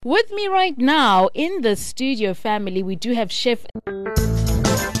With me right now in the studio, family, we do have Chef.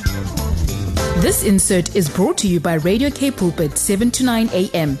 This insert is brought to you by Radio K Pulpit 7 to 9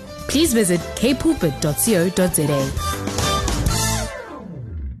 a.m. Please visit kpulpit.co.za.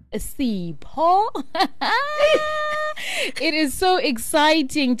 Sipho. It is so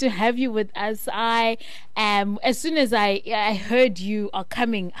exciting to have you with us. I am, as soon as I heard you are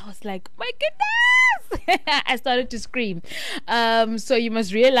coming, I was like, my goodness. I started to scream. So you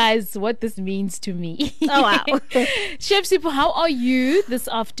must realize what this means to me. Oh, wow. Chef Sipho, how are you this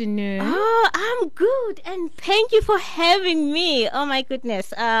afternoon? Oh, I'm good. And thank you for having me. Oh, my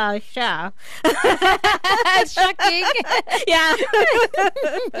goodness. Sure. Shocking. Yeah.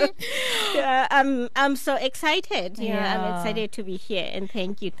 I'm so excited. I'm excited to be here. And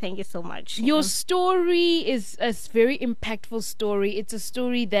thank you. Thank you so much. Your story is a very impactful story. It's a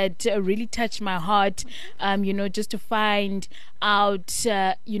story that really touched my heart. Just to find out,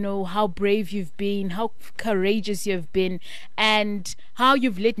 how brave you've been, how courageous you've been, and how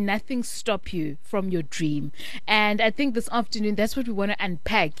you've let nothing stop you from your dream. And I think this afternoon, that's what we want to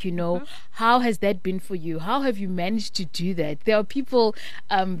unpack, How has that been for you? How have you managed to do that? There are people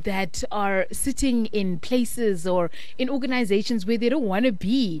that are sitting in places or in organizations where they don't want to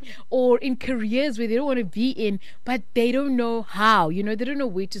be, or in careers where they don't want to be in, but they don't know how, they don't know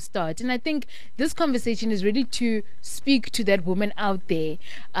where to start. And I think this conversation is really to speak to that woman out there,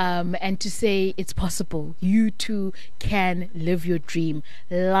 and to say it's possible. You too can live your dream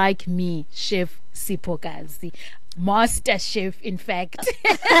like me, Chef Sipho Kazi. Master chef, in fact. So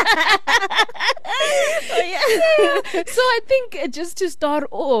I think just to start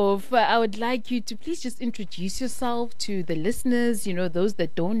off, I would like you to please just introduce yourself to the listeners, those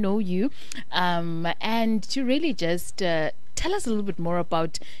that don't know you, and to really just tell us a little bit more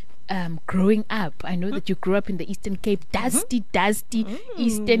about growing up. I know that you grew up in the Eastern Cape, dusty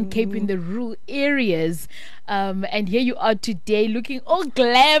Eastern Cape, in the rural areas, and here you are today looking all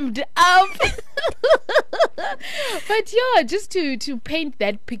glammed up. But yeah, just to paint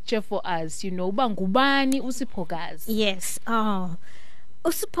that picture for us, Bangubani uSipho Kazi. Yes. Oh,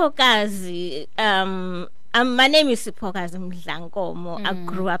 uSipho Kazi. My name is Sipho Kazi Mdlankomo. I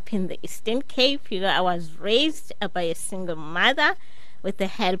grew up in the Eastern Cape. I was raised by a single mother with the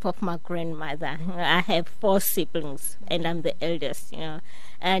help of my grandmother. I have 4 siblings, and I'm the eldest,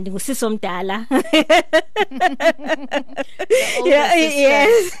 And Ngusisomdala.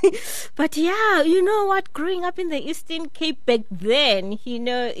 Yes. But yeah, you know what? Growing up in the Eastern Cape back then, in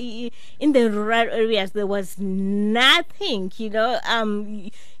the rural areas, there was nothing,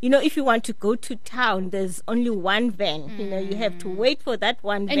 if you want to go to town, there's only one van. You have to wait for that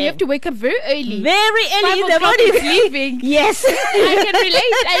one van. And you have to wake up very early. Very early in the morning. Leaving. Yes. I can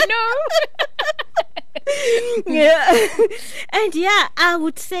relate, I know. Yeah. And yeah, I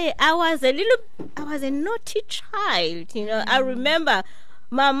would say I was a naughty child. I remember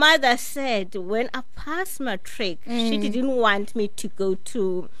my mother said when I passed matric, she didn't want me to go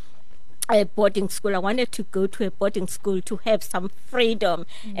to a boarding school. I wanted to go to a boarding school to have some freedom.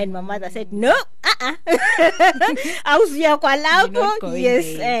 And my mother said, no, I was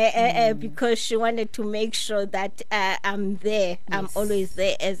yes, because she wanted to make sure that I'm there. Yes. I'm always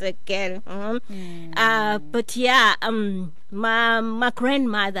there as a girl. But yeah, my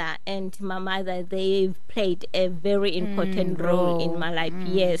grandmother and my mother, they've played a very important role in my life.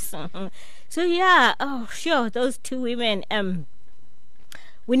 Yes. So yeah, sure, those 2 women,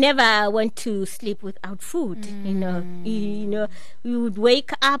 we never went to sleep without food. We would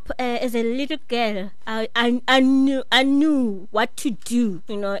wake up as a little girl. I knew what to do.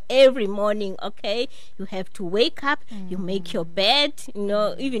 Every morning. Okay, you have to wake up. You make your bed.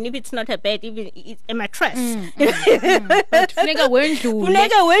 Even if it's not a bed, even it's a mattress. But you need to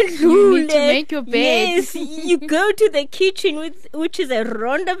make your bed. Yes, you go to the kitchen, which is a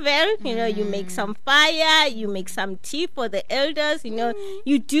rondavelle. You make some fire. You make some tea for the elders. You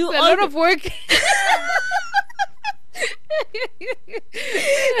do a lot of work.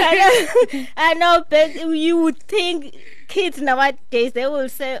 I know, but you would think kids nowadays, they will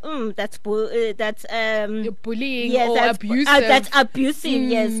say, that's bullying, or abusive. That's abusive,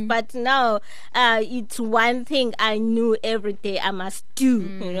 yes. But no, it's one thing I knew every day I must do.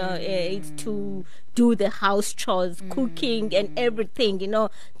 It's to do the house chores, cooking and everything,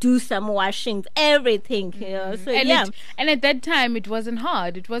 do some washings, everything, So and at that time, it wasn't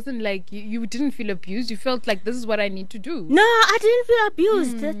hard. It wasn't like you didn't feel abused. You felt like this is what I need to do. No, I didn't feel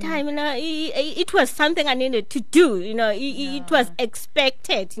abused that time. It was something I needed to do. It was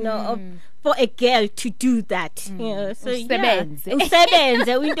expected, for a girl to do that. You know, so Usebenze.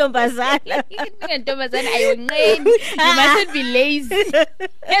 Usebenze, uyintombazana. You mustn't be lazy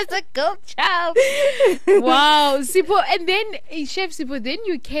as a girl child. Wow, Sipho. And then, Chef Sipho, then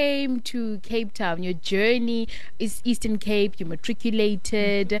you came to Cape Town. Your journey is Eastern Cape. You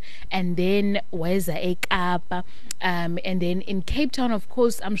matriculated, and then Weza Ekapa. And then in Cape Town, of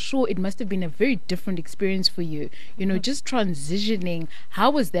course, I'm sure it must have been a very different experience for you. You know, just transitioning. How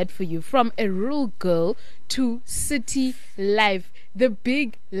was that for you from a rural girl to city life? The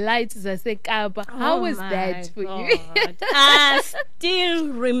big lights, Zasekaba. How was that for you? I still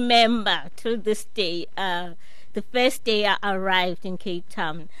remember to this day, the first day I arrived in Cape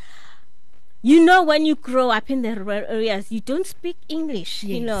Town. You know, when you grow up in the rural areas, you don't speak English. Yes.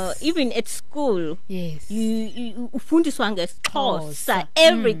 You know, even at school. Yes. You ufundiswa ngeXhosa,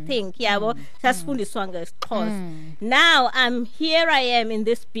 everything. Yeah, well, sasifundiswa ngeXhosa. Now here I am in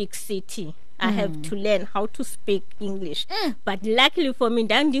this big city. I have to learn how to speak English. But luckily for me,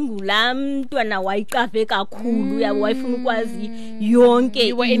 ndandingulaa mntwana wayiqave kakhulu wayefuna ukwazi yonke.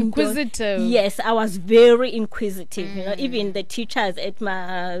 You were inquisitive. Yes, I was very inquisitive. You know, even the teachers at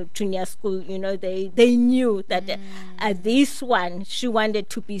my junior school, you know, they knew that this one, she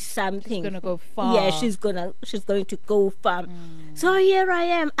wanted to be something. She's gonna go far. Yeah, she's going to go far. So here I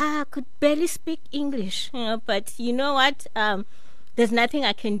am. I could barely speak English, you know, but you know what? There's nothing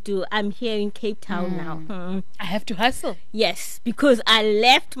I can do. I'm here in Cape Town now. I have to hustle. Yes, because I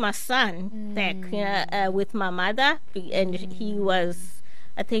left my son back with my mother, and he was,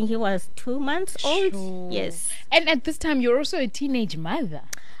 I think he was 2 months old. Sure. Yes. And at this time, you're also a teenage mother.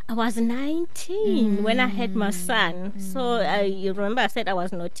 I was 19 when I had my son. So you remember I said I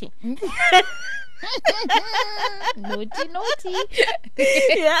was naughty. Naughty.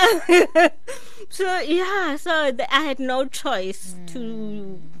 Yeah. So I had no choice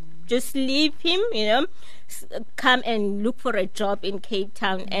to just leave him, you know, come and look for a job in Cape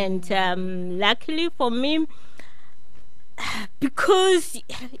Town. And luckily for me, because,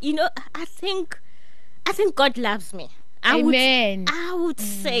 you know, I think God loves me. Amen. I would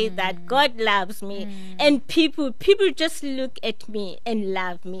say that God loves me, and people just look at me and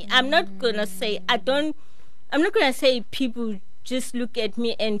love me. I'm not gonna say people just look at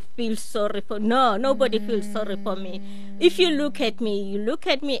me and feel sorry for. No, nobody feels sorry for me. If you look at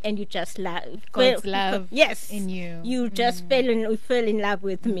me and you just love God's love. Yes, in you. You just fell in love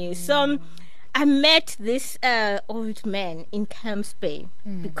with me. So I met this old man in Camps Bay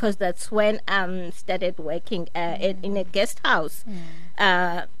because that's when I started working in a guest house.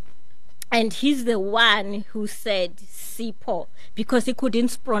 And he's the one who said Sipho because he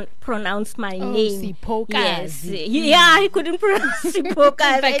couldn't pronounce my name. Yes. Yeah, he couldn't pronounce Sipho.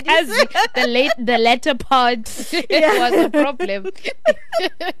 The letter part was a problem.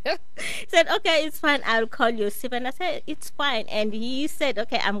 Said, okay, it's fine, I'll call you Sipho. And I said, it's fine. And he said,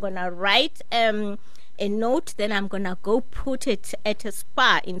 okay, I'm going to write a note, then I'm going to go put it at a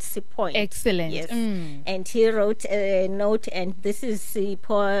spa in Sipho. Excellent. Yes. And he wrote a note, and this is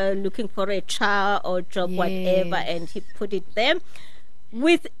Sipho looking for a child or job, whatever, and he put it there.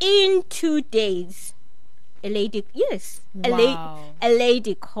 Within 2 days, a lady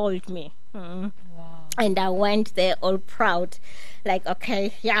called me. Wow. And I went there all proud, like,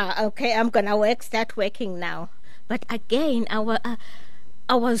 okay, I'm gonna start working now. But again, I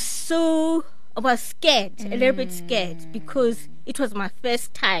was scared, a little bit scared, because it was my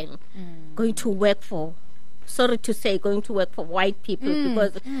first time going to work for. Sorry to say, going to work for white people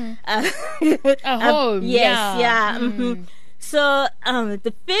because home. Yes, yeah. So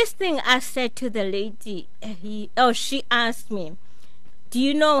the first thing I said to the lady, she asked me, do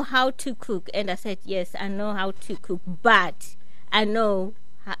you know how to cook? And I said, yes, I know how to cook, but I know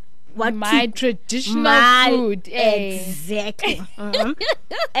traditional food. Exactly.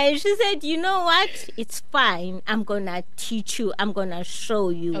 And she said, you know what? It's fine. I'm going to teach you. I'm going to show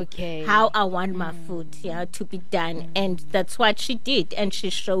you how I want my food to be done. And that's what she did. And she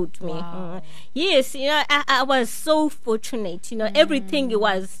showed me. Wow. Yes, you know, I was so fortunate. You know, everything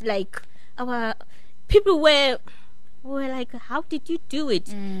was like, people were like, how did you do it?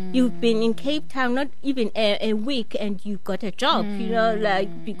 You've been in Cape Town not even a week and you got a job, you know,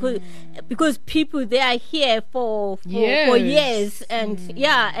 like because people, they are here for years and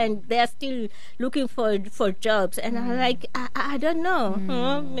and they're still looking for jobs, and I'm like, I don't know.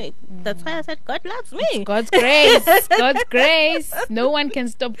 That's why I said God loves me. It's God's grace. God's grace. No one can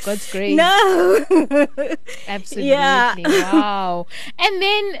stop God's grace. No. Absolutely. Wow. And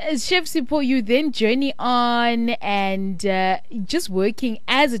then Chef Sipho, you then journey on and and just working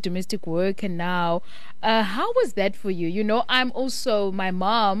as a domestic worker now. How was that for you? You know, my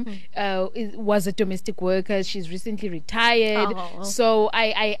mom was a domestic worker. She's recently retired. So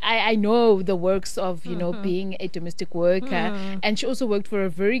I know the works of, you know, being a domestic worker. And she also worked for a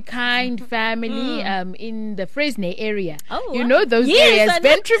very kind family in the Fresnay area. You know those areas,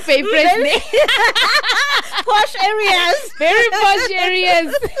 Bentry, Fresnay. Posh areas. Very posh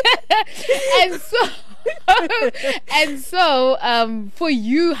areas. And so for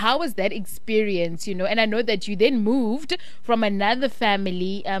you, how was that experience, you know? And I know that you then moved from another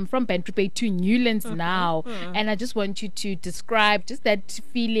family from Bentry to Newlands now, and I just want you to describe just that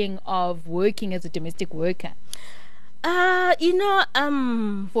feeling of working as a domestic worker. You know,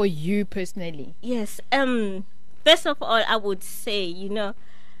 for you personally. Yes. First of all, I would say, you know,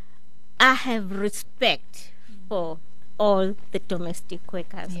 I have respect for all the domestic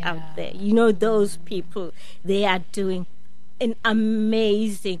workers out there. You know, those people, they are doing an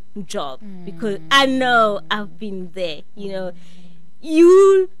amazing job, because I know I've been there. You know,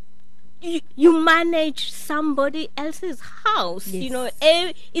 you manage somebody else's house. You know,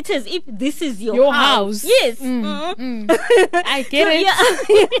 it's as if this is your house. Yes. I get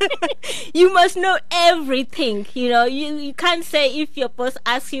it. You must know everything. You know, you can't say, if your boss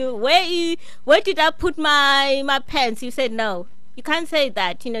asks you, where did I put my pants, you said no. You can't say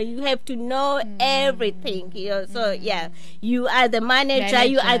that. You know, you have to know everything. You know, so yeah, you are the manager,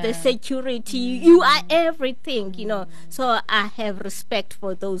 you are the security, you are everything. You know, so I have respect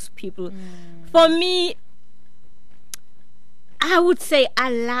for those people. For me, I would say I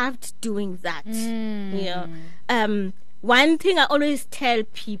loved doing that. You know, one thing I always tell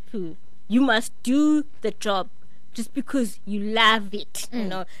people: you must do the job just because you love it. You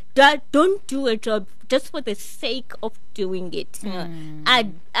know, don't do a job just for the sake of doing it. You know,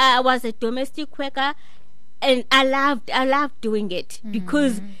 I was a domestic worker, and I loved doing it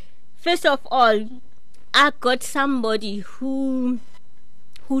because, first of all, I got somebody who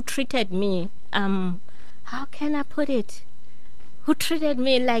treated me. How can I put it? Who treated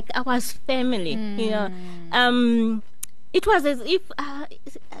me like I was family. You know, it was as if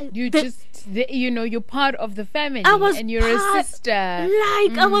you know, you're part of the family. I was and you're a sister.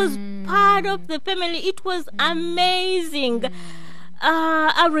 Like I was part of the family. It was amazing.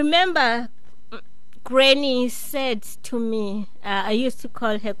 I remember Granny said to me, I used to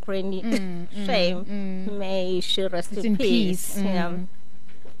call her Granny. Shame. May she rest in peace. Yeah.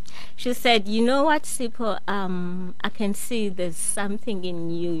 She said, you know what, Sipho, I can see there's something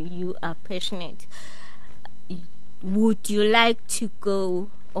in you. You are passionate. Would you like to go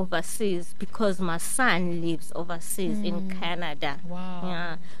overseas? Because my son lives overseas in Canada. Wow.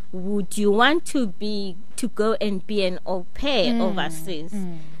 Yeah. Would you want to go and be an au pair overseas?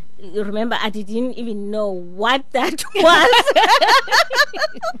 Remember, I didn't even know what that was.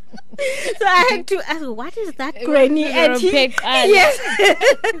 So I had to ask, what is that, Granny? And yes.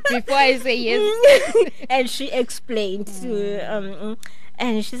 Before I say yes. And she explained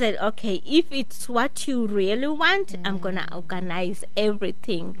and she said, okay, if it's what you really want, I'm going to organize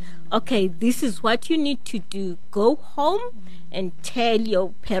everything. Okay, this is what you need to do. Go home and tell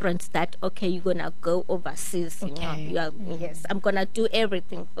your parents that, okay, you're going to go overseas. Okay. Yes, I'm going to do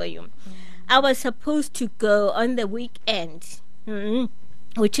everything for you. I was supposed to go on the weekend,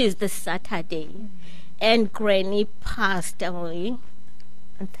 which is the Saturday. And Granny passed away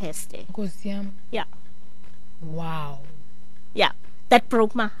on Thursday. Yeah. Wow. Yeah. That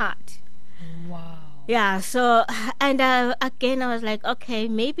broke my heart. Wow. Yeah, so, and again, I was like, okay,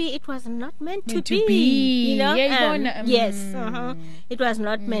 maybe it was not meant to be. You know? Yes, it was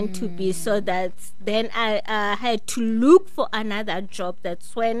not meant to be. So then I had to look for another job.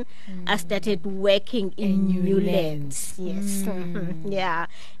 That's when I started working in Newlands. Yes. Yeah.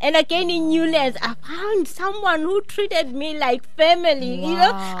 And again, in Newlands, I found someone who treated me like family. Wow. You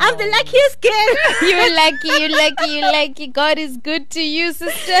know, I'm the luckiest girl. You're lucky. God is good to you,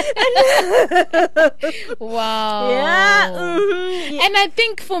 sister. Wow. Yeah. And I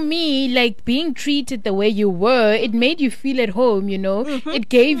think for me, like, being treated the way you were, it made you feel at home, you know. It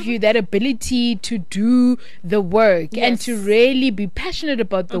gave you that ability to do the work and to really be passionate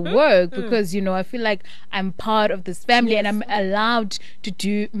about the work, because, you know, I feel like I'm part of this family and I'm allowed to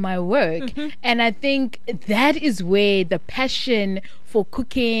do my work. And I think that is where the passion for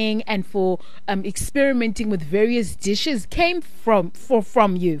cooking and for experimenting with various dishes came for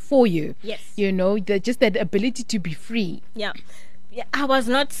you. Yes. You know, just that ability to be free. Yeah. I was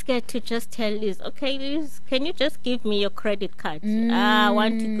not scared to just tell Liz, okay, Liz, can you just give me your credit card? I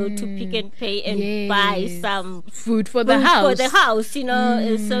want to go to Pick and Pay and buy some food for the house. For the house,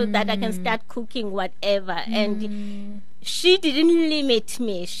 so that I can start cooking whatever. And she didn't limit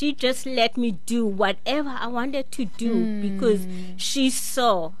me. She just let me do whatever I wanted to do because she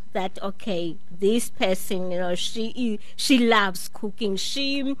saw that, okay, this person, she loves cooking.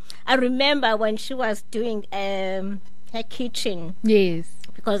 I remember when she was doing her kitchen. Yes.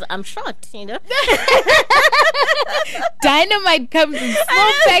 Because I'm short, Dynamite comes in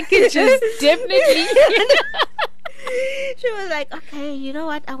small packages, definitely. She was like, okay, you know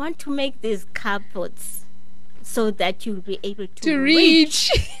what? I want to make these cupboards so that you'll be able to reach.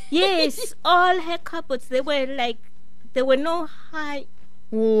 Yes, all her cupboards, they were no high.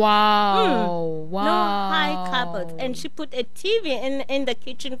 Wow. Wow. No high cupboards. And she put a TV in the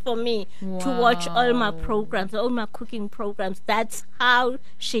kitchen for me to watch all my programs, all my cooking programs. That's how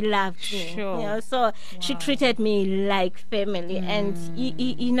she loved me. Sure. So she treated me like family. And,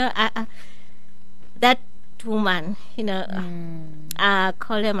 that woman, I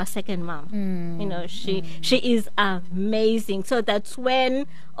call her my second mom. She is amazing. So that's when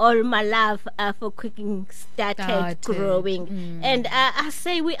all my love for cooking started growing. And I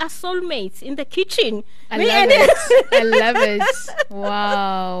say we are soulmates in the kitchen. I love it.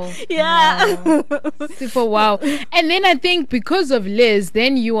 Wow. Yeah. Wow. Super wow. And then I think because of Liz,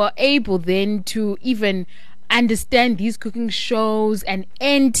 then you are able then to even understand these cooking shows and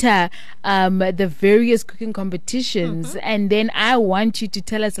enter the various cooking competitions. And then I want you to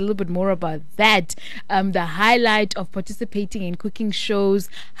tell us a little bit more about that, the highlight of participating in cooking shows.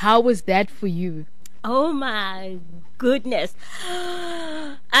 How was that for you? Oh my goodness,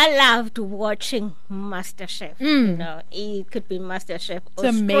 I loved watching MasterChef. It could be MasterChef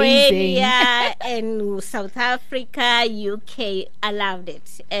Australia and South Africa, UK. I loved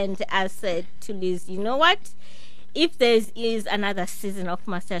it. And I said to Liz, you know what? If there is another season of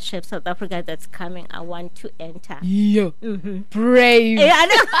MasterChef South Africa that's coming, I want to enter. Yeah. Brave. Yeah, I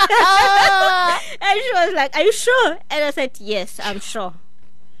know. And she was like, are you sure? And I said, yes, I'm sure.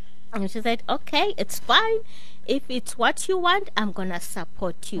 And she said, okay, it's fine. If it's what you want, I'm going to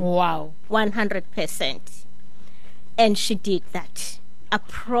support you. Wow. 100%. And she did that. I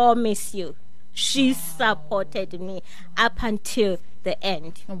promise you. She supported me up until the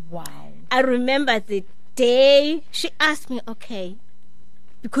end. Wow. I remember the day she asked me, okay,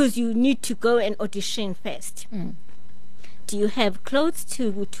 because you need to go and audition first. Do you have clothes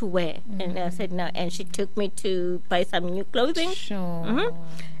to wear? And I said no. And she took me to buy some new clothing. Sure.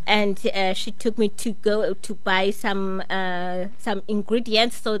 And she took me to go to buy some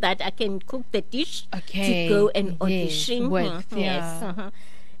ingredients so that I can cook the dish to go and audition with. Yes.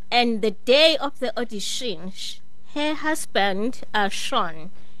 And the day of the audition, her husband,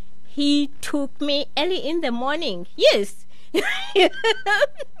 Sean, he took me early in the morning. Yes.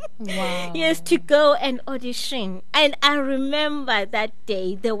 Wow. Yes, to go and audition. And I remember that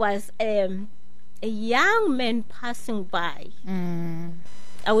day there was a young man passing by.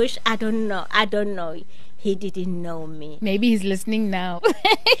 I don't know. He didn't know me. Maybe he's listening now.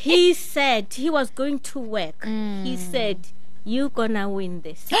 He said he was going to work. He said, "You gonna win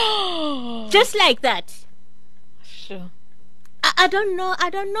this." Just like that. Sure. I don't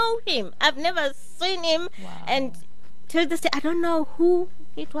know him. I've never seen him. Wow. And till this day, I don't know who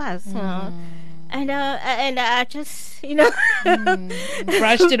it was. And I just,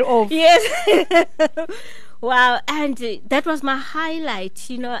 brushed it off. Yes. Wow. And that was my highlight,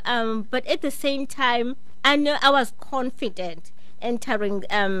 but at the same time, I know I was confident entering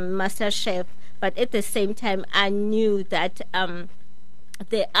MasterChef, but at the same time, I knew that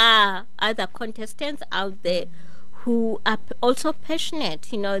there are other contestants out there who are also passionate.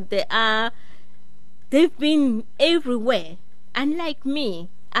 They've been everywhere. Unlike me,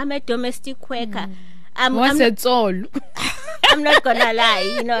 I'm a domestic worker. It's all. I'm not gonna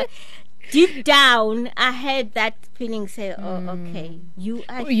lie. Deep down, I had that feeling. Say, "Oh, okay, you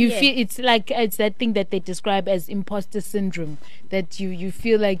are." You here. feel it's that thing that they describe as imposter syndrome. That you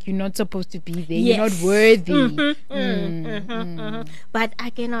feel like you're not supposed to be there. Yes. You're not worthy. But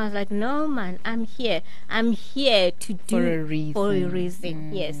again, I was like, "No, man, I'm here. I'm here to do For a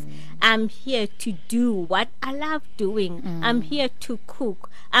reason. Yes, I'm here to do what I love doing. I'm here to cook.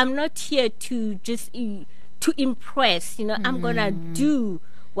 I'm not here to just to impress. I'm gonna do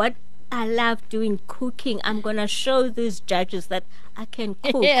what I love doing, cooking. I'm gonna show these judges that I can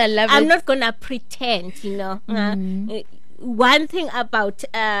cook. I love I'm it. not gonna pretend. One thing about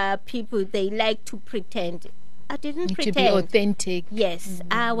people, they like to pretend. I didn't To pretend. be authentic. Yes,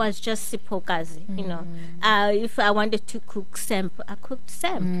 I was just sipokazi, you know. If I wanted to cook samp, I cooked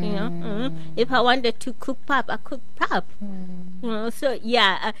samp, you know. If I wanted to cook pap, I cooked pap. You know, so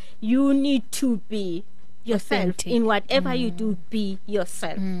yeah, you need to be yourself. Authentic. In whatever you do. Be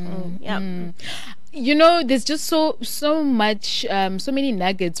yourself. Yeah. You know, there's just so much, so many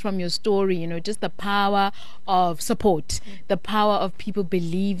nuggets from your story, you know, just the power of support, the power of people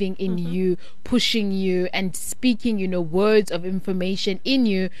believing in you, pushing you and speaking, you know, words of information in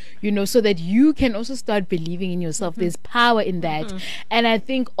you, you know, so that you can also start believing in yourself. There's power in that. And I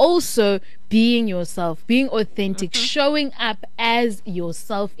think also being yourself, being authentic, showing up as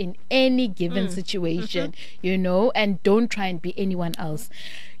yourself in any given situation, you know, and don't try and be anyone else.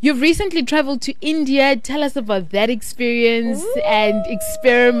 You've recently traveled to India. Tell us about that experience and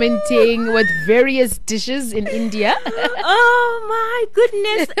experimenting with various dishes in India. Oh my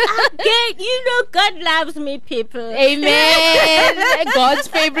goodness. Again, you know, God loves me, people. Amen. God's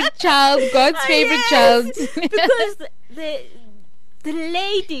favorite child. God's favorite child. Because the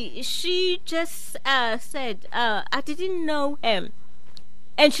lady, she just said, I didn't know him.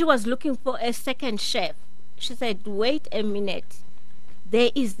 And she was looking for a second chef. She said, wait a minute.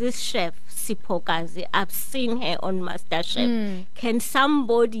 There is this chef, Sipokazi. I've seen her on MasterChef. Can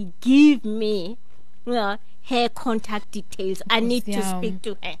somebody give me her contact details? I need to speak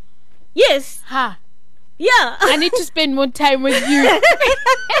to her. Yes. Ha. Yeah. I need to spend more time with you.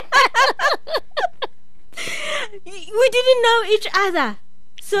 We didn't know each other.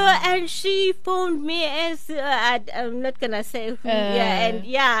 So, and she phoned me as, I'm not going to say who, and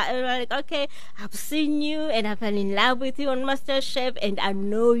I'm like, okay, I've seen you and I fell in love with you on MasterChef and I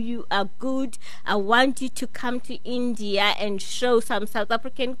know you are good. I want you to come to India and show some South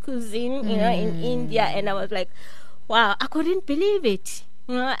African cuisine, you know, in India. And I was like, wow, I couldn't believe it.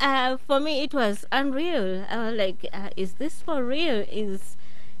 You know, for me, it was unreal. I was like, is this for real? Is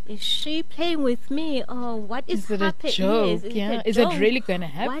she playing with me, or what is happening? Is it a joke? Is it really going to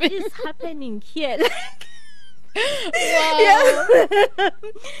happen? What is happening here? Wow.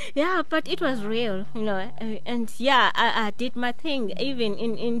 Yeah, but it was real, you know. And yeah, I did my thing. Even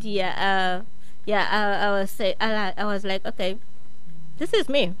in India, I was like, okay, this is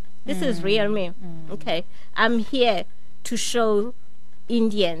me. This is real me. Okay, I'm here to show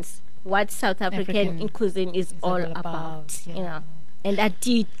Indians what South African cuisine is all about. Yeah. You know. And I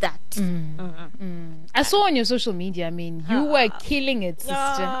did that. I saw on your social media, I mean, you were killing it, sister.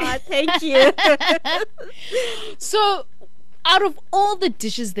 Oh, thank you. So, out of all the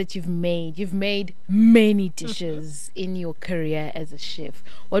dishes that you've made many dishes in your career as a chef.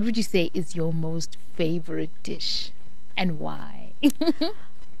 What would you say is your most favorite dish and why?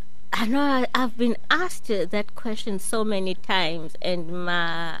 I know I've been asked that question so many times, and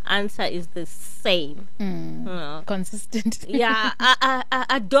my answer is the same. You know. Consistent. Yeah,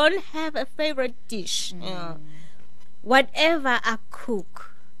 I don't have a favorite dish. You know. Whatever I cook,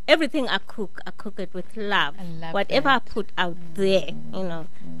 everything I cook it with love. Whatever I put out there, you know,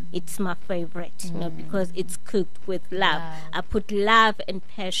 it's my favorite, you know, because it's cooked with love. I put love and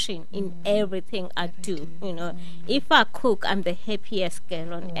passion in everything I do, you know. If I cook, I'm the happiest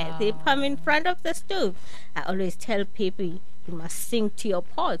girl on earth. If I'm in front of the stove, I always tell people, you must sing to your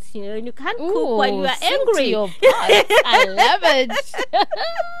pots, you know, and you can't cook while you are angry. To your pots. I love it.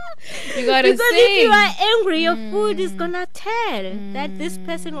 You gotta because sing. if you are angry, your food is gonna tell that this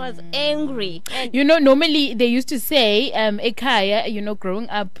person was angry. And you know, normally they used to say, ekhaya, you know, growing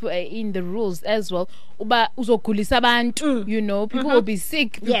up in the rules as well, uba uzogulisa abantu, you know, people will be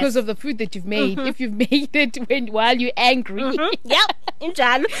sick because of the food that you've made. If you've made it while you're angry. Yep,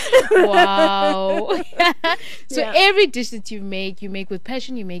 injalo. Wow. So every dish that you make with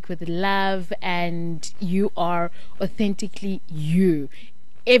passion, you make with love, and you are authentically you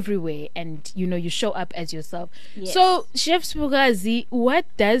everywhere, and you know, you show up as yourself. So Chef Sipokazi, what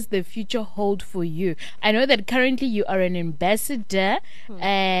does the future hold for you? I know that currently you are an ambassador,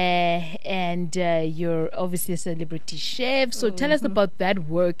 and you're obviously a celebrity chef, so tell us about that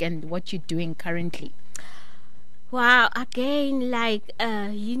work and what you're doing currently. Wow, again, like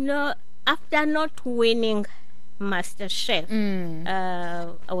you know, after not winning MasterChef,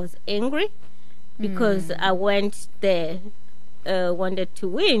 I was angry because I went there, wanted to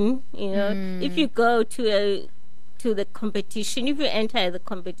win. You know, if you go to the competition, if you enter the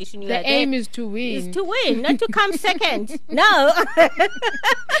competition, the aim is to win. Is to win, not to come second. No.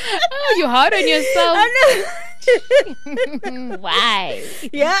 Oh, you're hard on yourself. Why?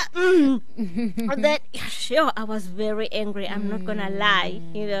 Yeah. That sure, I was very angry. I'm not gonna lie.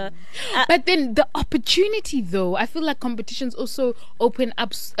 But then the opportunity, though, I feel like competitions also open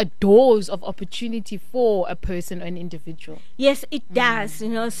up doors of opportunity for a person or an individual. Yes, it does.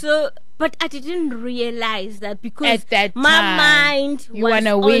 So, but I didn't realize that because At that my time, mind you was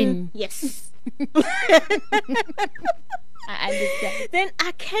wanna on, win. Yes. I understand. Then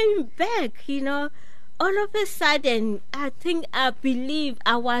I came back. All of a sudden, I believe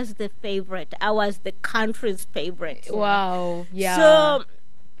I was the favorite. I was the country's favorite. Wow. Yeah. So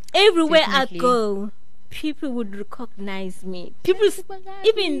everywhere Definitely. I go, people would recognize me. People,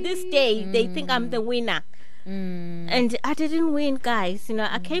 even this day, they think I'm the winner. And I didn't win, guys.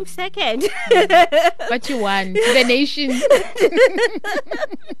 I came second. But you won the nation.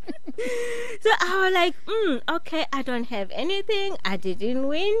 So I was like, okay, I don't have anything. I didn't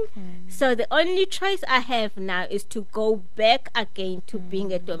win. So the only choice I have now is to go back again to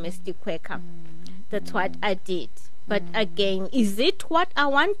being a domestic worker. That's what I did. But again, is it what I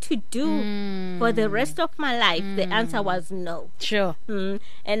want to do for the rest of my life? The answer was no. Sure.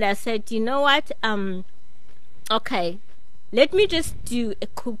 And I said, you know what? Okay, let me just do a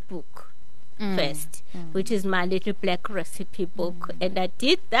cookbook first, which is my little black recipe book. And I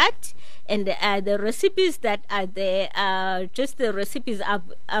did that. And the recipes that are there are just the recipes I've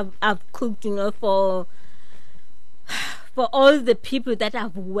cooked, for all the people that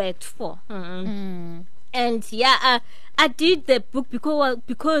I've worked for. And yeah, I did the book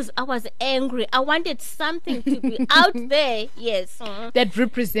because I was angry. I wanted something to be out there. Yes. That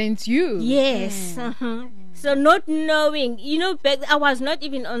represents you. Yes. So not knowing, back I was not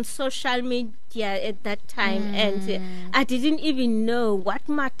even on social media at that time, and I didn't even know what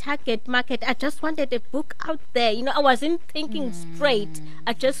my target market. I just wanted a book out there. I wasn't thinking straight.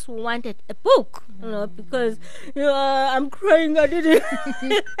 I just wanted a book, because I'm crying. I didn't.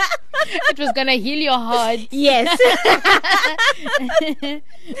 It was gonna heal your heart. Yes.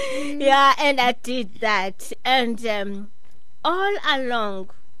 Yeah, and I did that, and all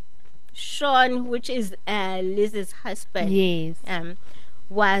along, Sean, which is Liz's husband, Yes.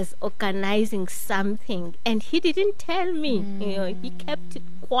 was organizing something, and he didn't tell me. He kept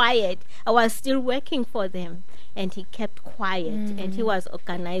quiet. I was still working for them, and he kept quiet, and he was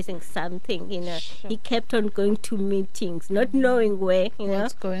organizing something. Sure. He kept on going to meetings, not knowing where.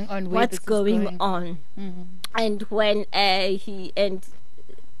 What's going on? Where What's this is going on. And when they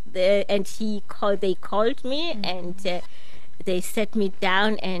called me, and they set me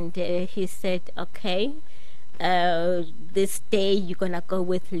down, and he said, okay, this day you're gonna go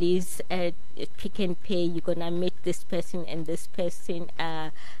with Liz at Pick n Pay. You're gonna meet this person and this person.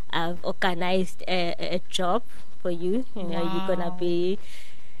 I've organized a job for you. You're gonna be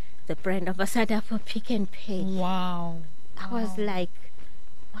the brand ambassador for Pick n Pay. Wow. I was like,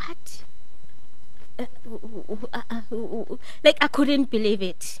 what? Like, I couldn't believe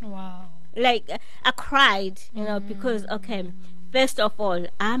it. Wow. Like, I cried, because, okay, first of all,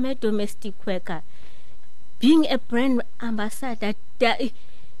 I'm a domestic worker. Being a brand ambassador, doesn't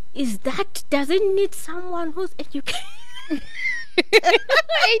need someone who's educated. I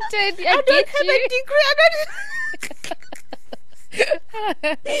don't have a degree.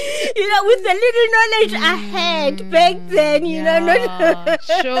 With the little knowledge I had back then,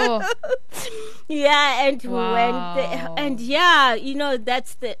 Sure. Yeah, and Wow.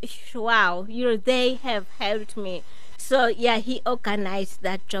 that's the wow. They have helped me. So yeah, he organized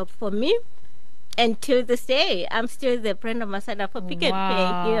that job for me. Until this day, I'm still the brand ambassador for Pick n Pay.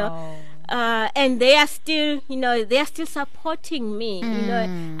 Wow. And they are still, supporting me.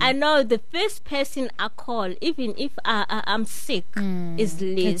 I know the first person I call, even if I'm sick, is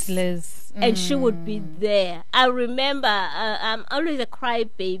Liz. It's Liz. And she would be there. I remember, I'm always a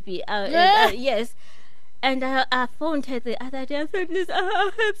crybaby. Yes. And I phoned her the other day. I said, Liz, I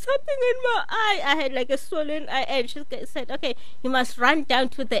had something in my eye. I had like a swollen eye. And she said, okay, you must run down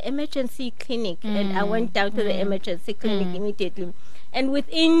to the emergency clinic. And I went down to the emergency clinic immediately. And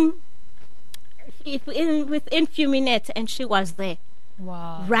within few minutes, and she was there.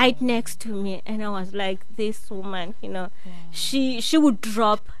 Wow. Right next to me. And I was like, this woman, she would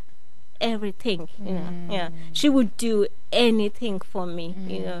drop everything, yeah. She would do anything for me,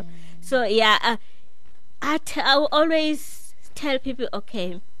 So yeah, I always tell people,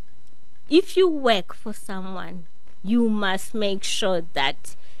 okay, if you work for someone, you must make sure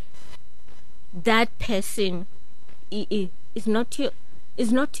that that person is not your,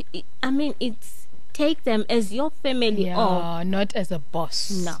 it's take them as your family. Yeah, not as a boss.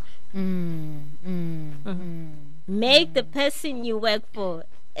 No. Make the person you work for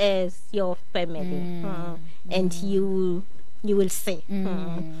as your family, and you will see.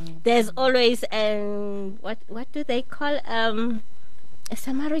 There's always what do they call a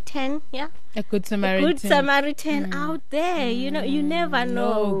Samaritan, yeah, a good Samaritan, out there. You know, you never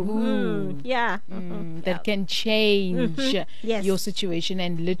know. That can change your situation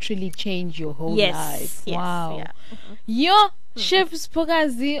and literally change your whole life. Wow. Chef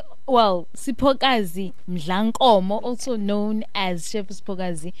Siphokazi, Siphokazi Mdlankomo, also known as Chef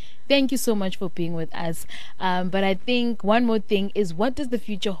Siphokazi, thank you so much for being with us. But I think one more thing is, what does the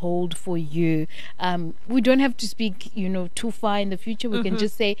future hold for you? We don't have to speak, too far in the future. We can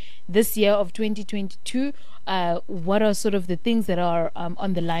just say this year of 2022, what are sort of the things that are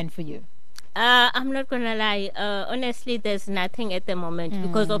on the line for you? I'm not gonna lie. Honestly, there's nothing at the moment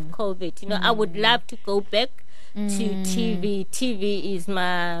because of COVID. I would love to go back to TV. TV is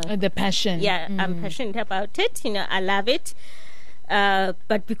the passion. Yeah, I'm passionate about it. I love it.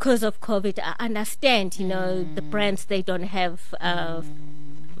 But because of COVID, I understand. The brands, they don't have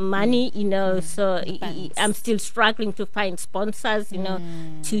money. So I'm still struggling to find sponsors.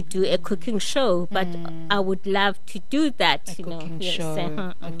 To do a cooking show. But I would love to do that. A cooking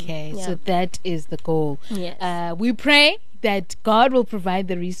show. Okay, so that is the goal. Yes. We pray that God will provide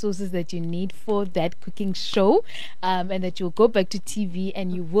the resources that you need for that cooking show, and that you'll go back to TV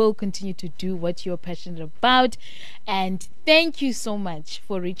and you will continue to do what you're passionate about. And thank you so much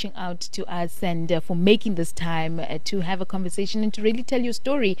for reaching out to us and for making this time to have a conversation and to really tell your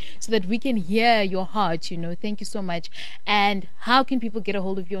story so that we can hear your heart. Thank you so much. And how can people get a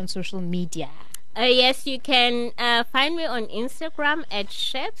hold of you on social media? Yes, you can find me on Instagram at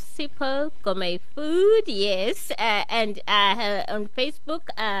Chef Sipho Gourmet Food. Yes, and on Facebook,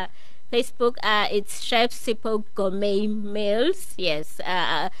 it's Chef Sipho Gourmet Meals. Yes,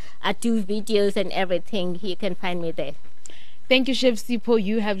 I do videos and everything. You can find me there. Thank you, Chef Sipho.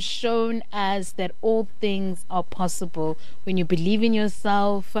 You have shown us that all things are possible when you believe in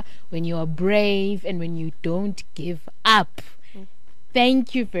yourself, when you are brave, and when you don't give up.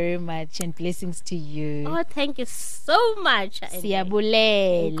 Thank you very much and blessings to you. Oh, thank you so much.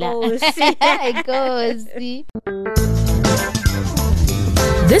 Siyabulela.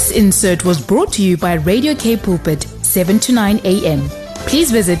 This insert was brought to you by Radio K Pulpit, 7 to 9 a.m. Please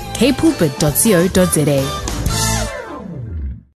visit kpulpit.co.za.